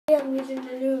I'm using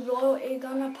the new royalty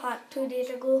gun I packed 2 days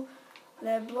ago,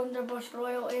 the Blunderbuss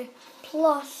royalty,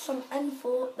 plus some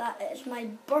info that it's my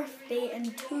birthday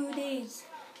in 2 days,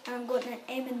 and I'm going to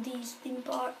M&D's theme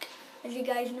park. As you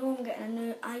guys know, I'm getting a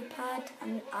new iPad,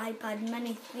 an iPad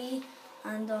Mini 3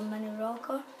 and a mini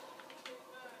rocker,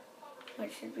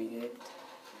 which should be good.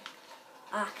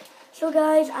 So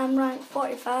guys, I'm ranked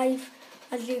 45.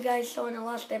 As you guys saw in the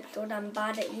last episode, I'm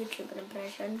bad at YouTuber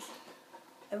impressions.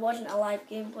 It wasn't a live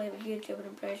gameplay, it was YouTuber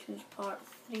impressions part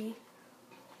 3.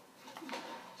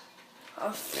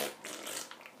 Oh.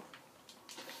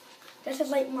 This is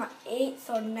like my 8th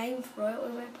or 9th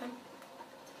royalty weapon.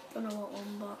 Don't know what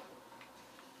one, but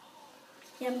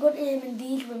yeah, I'm going to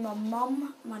M&D's with my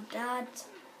mum, my dad,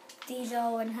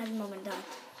 Diesel and his mum and dad.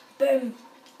 Boom!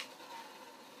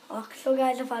 So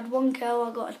guys, I've had 1 kill,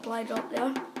 I got a supply drop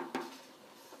there.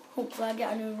 Hopefully I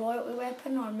get a new royalty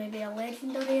weapon or maybe a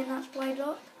legendary in that supply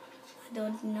drop. I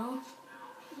don't know.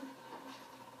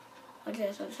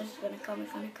 Okay, so it's just gonna come,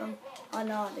 it's gonna come. Oh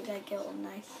no, the guy killed him,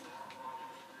 nice.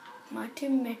 My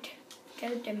teammate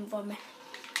killed him for me.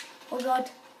 Oh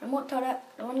god, remote turret,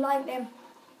 don't like them.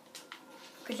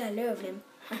 Because I love them.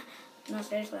 No,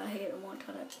 seriously, I hate remote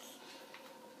turrets.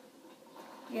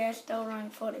 Yeah, still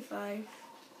rank 45.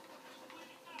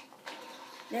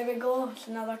 There we go, it's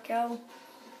another kill.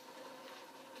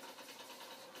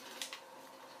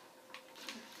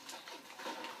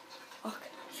 Okay.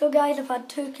 So guys, I've had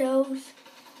 2 kills.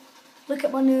 Look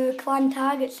at my new clan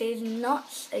tag, it says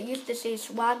nuts. It used to say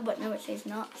swag, but now it says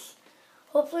nuts.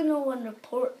 Hopefully no one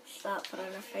reports that for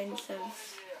an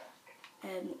offensive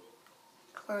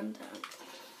clan tag.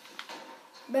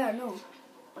 Better no,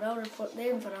 but I'll report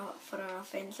them for an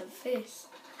offensive face.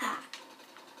 Ha!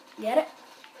 Get it?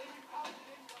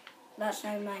 That's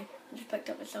now mine. I just picked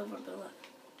up a silver bullet.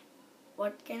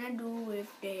 What can I do with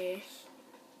this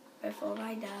before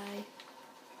I die?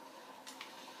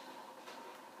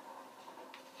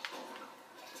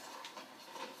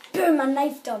 Boom! I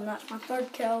knifed him. That's my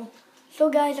 3rd kill. So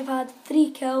guys, I've had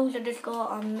 3 kills. I just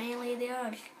got a melee there.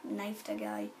 I just knifed a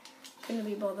guy. Couldn't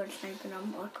be bothered sniping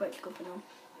him or quick scoping him.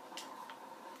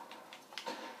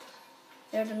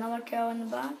 There's another kill in the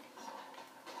back.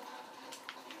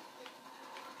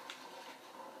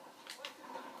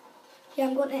 Yeah,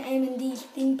 I'm going to M&D's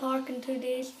theme park in 2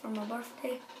 days for my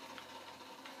birthday.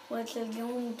 Which is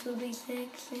going to be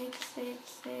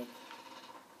 666.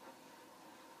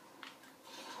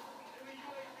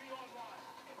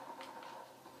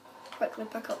 Quickly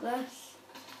pick up this.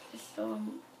 Just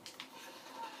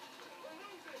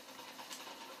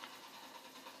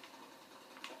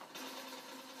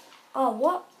Oh,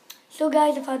 what? So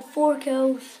guys, I've had 4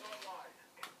 kills.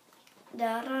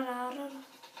 Da da da da.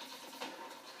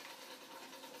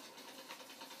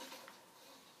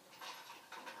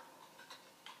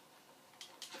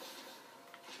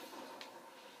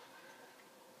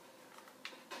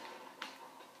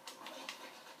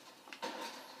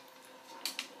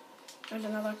 There's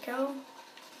another kill.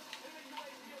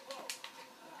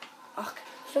 Okay.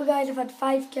 So guys, I've had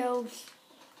 5 kills.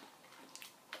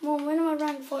 Come on, when am I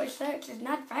rank 46? It's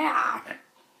not fair.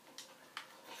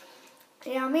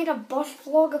 Yeah, I made a bus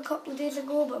vlog a couple of days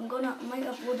ago, but I might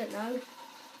upload it now.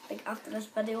 Like after this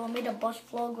video, I made a bus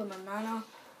vlog with my nana.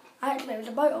 Actually, it was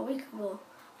about a week ago.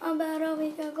 About a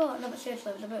week ago. No, but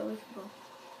seriously, it was about a week ago.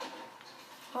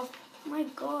 Oh my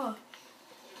god.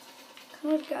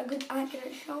 Can I get a good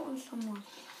accurate shot on someone?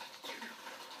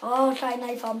 Oh, I'll try to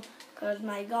knife him, because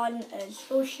my gun is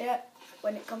so shit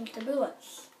when it comes to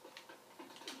bullets.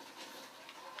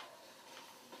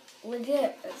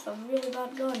 Legit, it's a really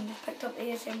bad gun. Just picked up the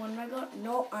ASM-1 rigger,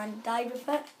 no, and died with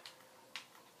it.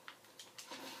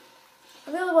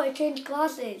 I really want to change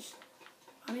classes.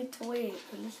 I need to wait,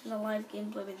 because this is a live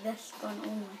gameplay with this gun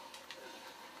only.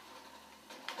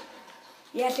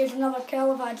 Yes, there's another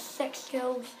kill. I've had 6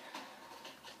 kills.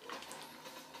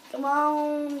 Come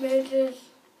on, bitches.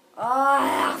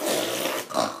 Ah!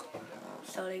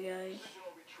 Sorry, guys,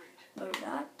 about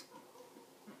that.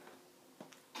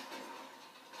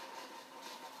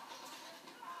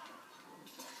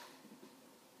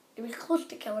 He was close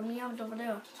to killing me. I was over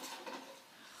there.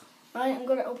 Right, I'm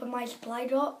going to open my supply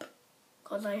drop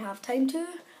because I have time to.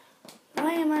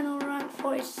 Right, I'm on rank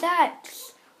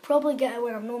 46. Probably get it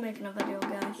when I'm not making a video,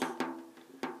 guys.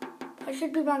 I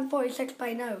should be rank 46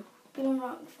 by now. Been on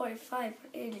rank 45 for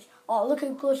ages. Oh, look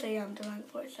how close I am to rank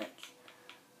 46.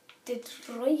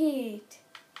 Detroit.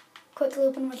 Quickly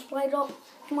open my supply drop.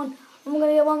 Come on. I'm going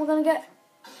to get one. I'm going to get.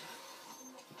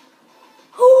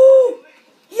 Oh!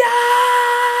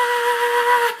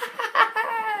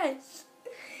 Yes!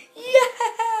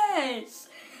 Yes!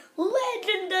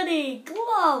 Legendary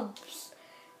glove! gloves.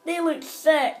 They look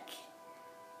sick.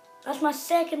 That's my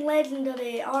second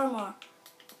legendary armor.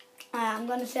 I'm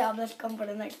going to set up this gun for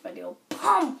the next video.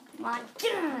 Pump! My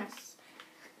goodness!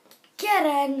 Get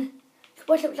in!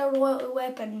 I wish it was a royalty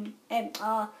weapon.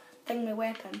 Thingy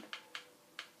weapon.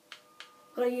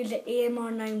 I'm going to use the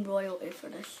AMR9 royalty for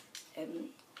this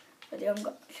video.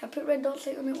 Should I put red dot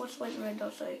sight on it? What's like red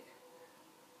dot sight?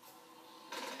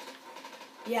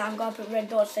 Yeah, I'm going to put red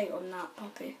dot sight on that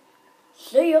puppy.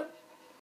 See ya!